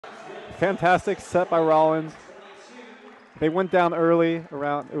fantastic set by Rollins. They went down early, it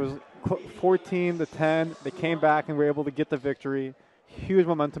was 14-10. They came back and were able to get the victory. Huge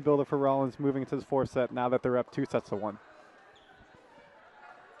momentum builder for Rollins moving into the fourth set now that they're up 2-1.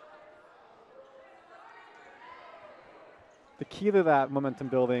 The key to that momentum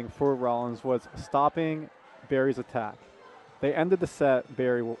building for Rollins was stopping Barry's attack. They ended the set,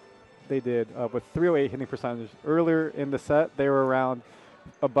 they did, with 308 hitting percentage. Earlier in the set, they were around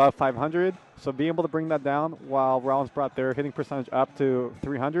above 500, so being able to bring that down while Rollins brought their hitting percentage up to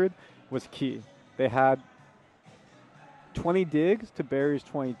 300 was key. They had 20 digs to Barry's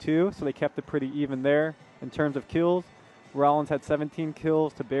 22, so they kept it pretty even there. In terms of kills, Rollins had 17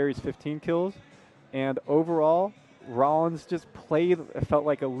 kills to Barry's 15 kills, and overall, Rollins just played, it felt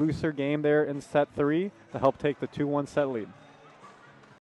like a looser game there in set 3 to help take the 2-1 set lead.